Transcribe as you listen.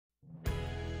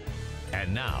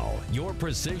And now, your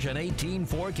Precision 18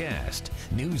 forecast.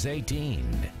 News 18.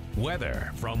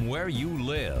 Weather from where you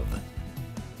live.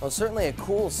 Well, certainly a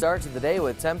cool start to the day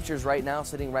with temperatures right now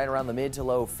sitting right around the mid to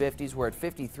low 50s. We're at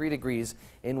 53 degrees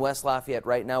in West Lafayette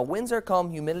right now. Winds are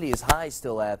calm, humidity is high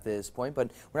still at this point,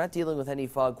 but we're not dealing with any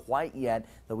fog quite yet,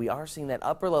 though we are seeing that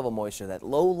upper level moisture, that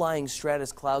low-lying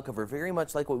stratus cloud cover, very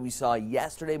much like what we saw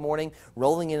yesterday morning,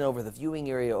 rolling in over the viewing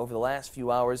area over the last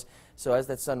few hours. So as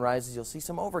that sun rises, you'll see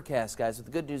some overcast, guys. But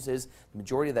the good news is the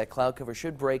majority of that cloud cover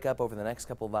should break up over the next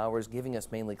couple of hours, giving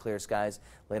us mainly clear skies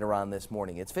later on this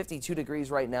morning. It's 52 degrees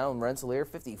right now in Rensselaer,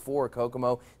 54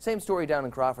 Kokomo. Same story down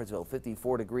in Crawfordsville,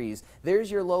 54 degrees.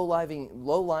 There's your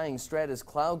low-lying stratus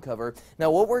cloud cover. Now,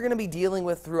 what we're going to be dealing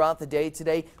with throughout the day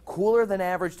today, cooler than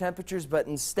average temperatures, but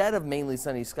instead of mainly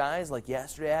sunny skies like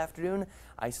yesterday afternoon,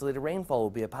 isolated rainfall will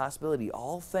be a possibility,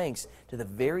 all thanks to the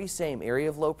very same area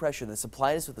of low pressure that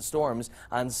supplied us with the storms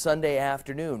on Sunday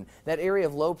afternoon. That area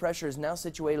of low pressure is now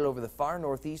situated over the far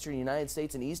northeastern United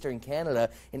States and eastern Canada,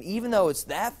 and even though it's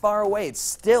that far away, it's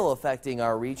still affecting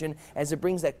our region as it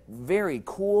brings that very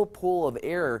cool pool of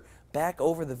air back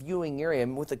over the viewing area.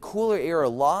 And with the cooler air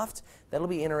aloft, that'll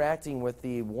be interacting with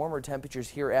the warmer temperatures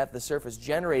here at the surface,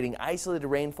 generating isolated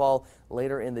rainfall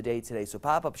later in the day today. So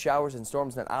pop-up showers and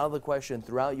storms not out of the question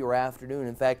throughout your afternoon.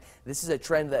 In fact, this is a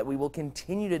trend that we will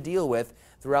continue to deal with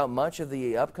throughout much of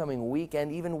the upcoming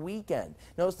weekend, even weekend.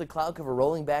 Notice the cloud cover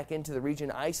rolling back into the region,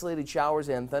 isolated showers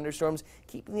and thunderstorms.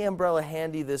 Keeping the umbrella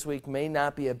handy this week may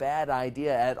not be a bad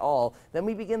idea at all. Then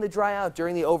we begin to dry out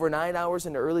during the overnight hours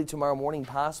and early tomorrow morning,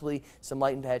 possibly some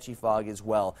light and patchy fog as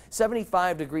well.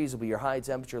 75 degrees will be your high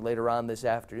temperature later on this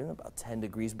afternoon, about 10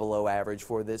 degrees below average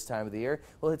for this time of the year.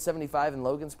 We'll hit 75 in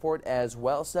Logansport as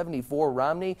well, 74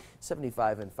 Romney,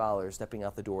 75 in Fowler, stepping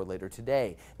out the door later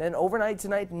today. Then overnight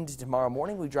tonight into tomorrow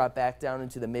morning, we drop back down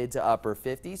into the mid to upper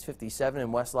 50s, 57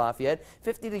 in West Lafayette,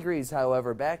 50 degrees,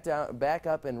 however, back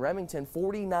up in Remington,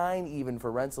 49 even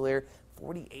for Rensselaer,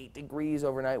 48 degrees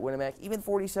overnight, Winnemac, even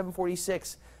 47,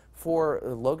 46 for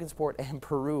Logansport and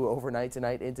Peru overnight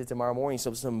tonight into tomorrow morning.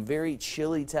 So some very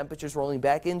chilly temperatures rolling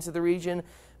back into the region,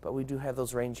 but we do have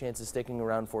those rain chances sticking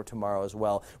around for tomorrow as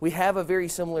well. We have a very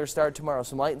similar start tomorrow.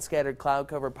 Some light and scattered cloud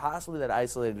cover, possibly that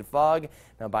isolated fog.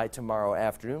 Now by tomorrow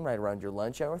afternoon, right around your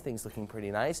lunch hour, things looking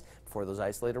pretty nice before those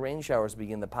isolated rain showers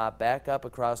begin to pop back up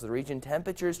across the region.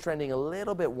 Temperatures trending a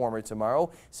little bit warmer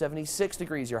tomorrow. 76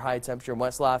 degrees your high temperature in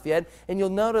West Lafayette. And you'll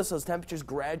notice those temperatures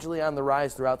gradually on the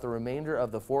rise throughout the remainder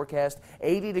of the forecast.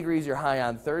 80 degrees your high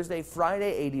on Thursday.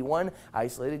 Friday, 81.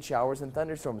 Isolated showers and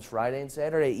thunderstorms Friday and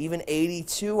Saturday. Even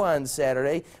 82 on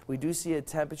Saturday. We do see a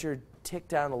temperature tick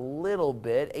down a little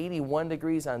bit, 81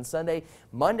 degrees on Sunday.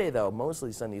 Monday, though,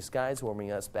 mostly sunny skies,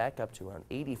 warming us back up to around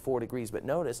 84 degrees. But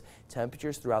notice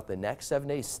temperatures throughout the next 7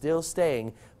 days still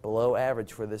staying below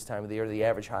average for this time of the year. The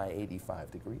average high,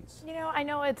 85 degrees. You know, I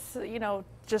know it's,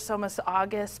 just almost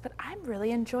August, but I'm really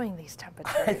enjoying these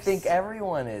temperatures. I think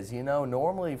everyone is.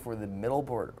 Normally for the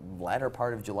latter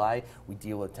part of July, we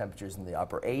deal with temperatures in the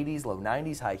upper 80s, low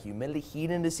 90s, high humidity,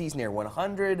 heat indices near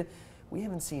 100. We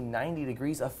haven't seen 90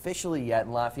 degrees officially yet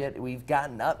in Lafayette. We've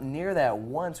gotten up near that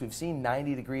once. We've seen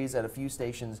 90 degrees at a few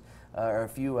stations, or a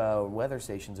few weather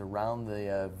stations around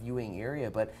the viewing area.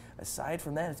 But aside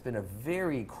from that, it's been a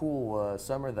very cool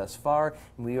summer thus far.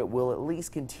 And we will at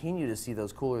least continue to see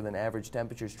those cooler than average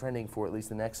temperatures trending for at least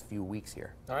the next few weeks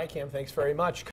here. All right, Cam, thanks very much.